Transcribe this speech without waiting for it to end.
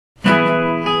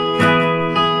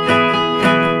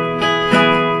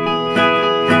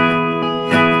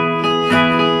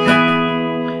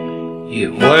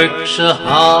work so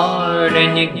hard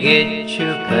and you get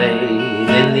your pay,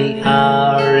 then the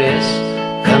IRS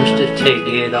comes to take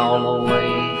it all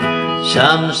away.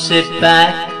 Some sit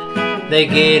back, they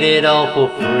get it all for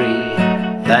free.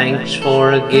 Thanks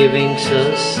for a giving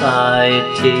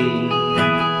society.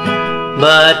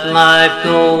 But life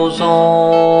goes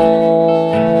on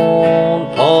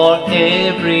for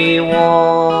everyone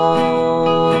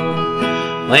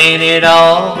when it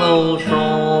all goes wrong.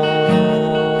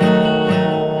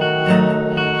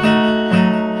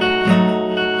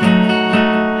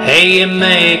 Hey, you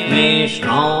make me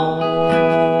strong.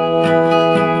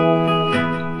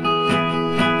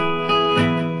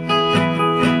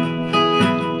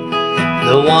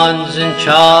 The ones in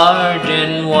charge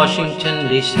in Washington,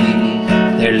 D.C.,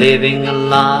 they're living a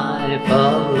life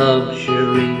of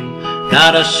luxury.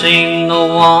 Not a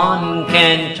single one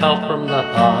can talk from the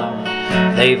heart.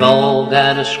 They've all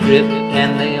got a script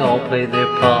and they all play their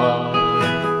part.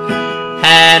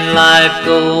 And life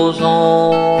goes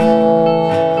on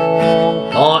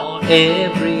for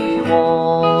everyone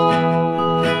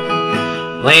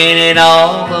when it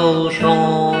all goes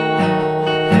wrong.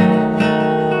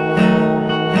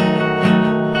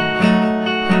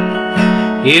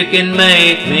 You can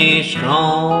make me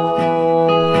strong.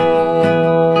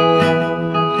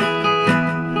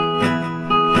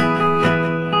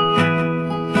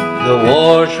 The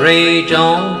wars rage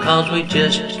on 'cause we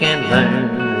just can't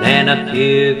learn, and a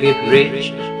few get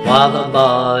rich while the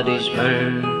bodies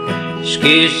burn.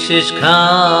 Excuses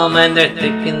come and they're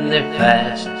thick and they're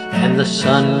fast, and the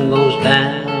sun goes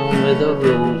down with a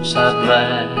roadside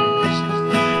blast.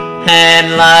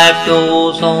 And life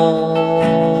goes on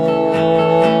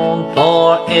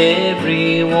for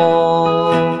everyone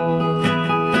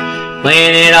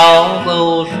when it all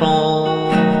goes wrong.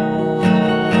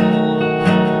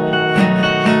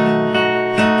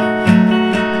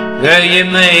 Girl, you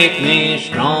make me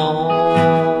strong.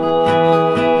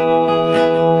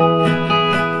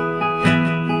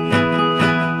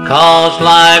 'Cause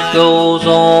life goes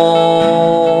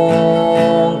on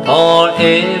for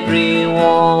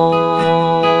everyone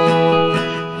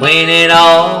when it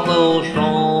all goes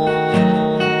wrong.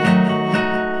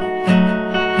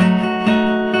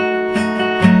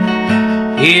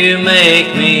 You make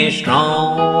me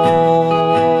strong.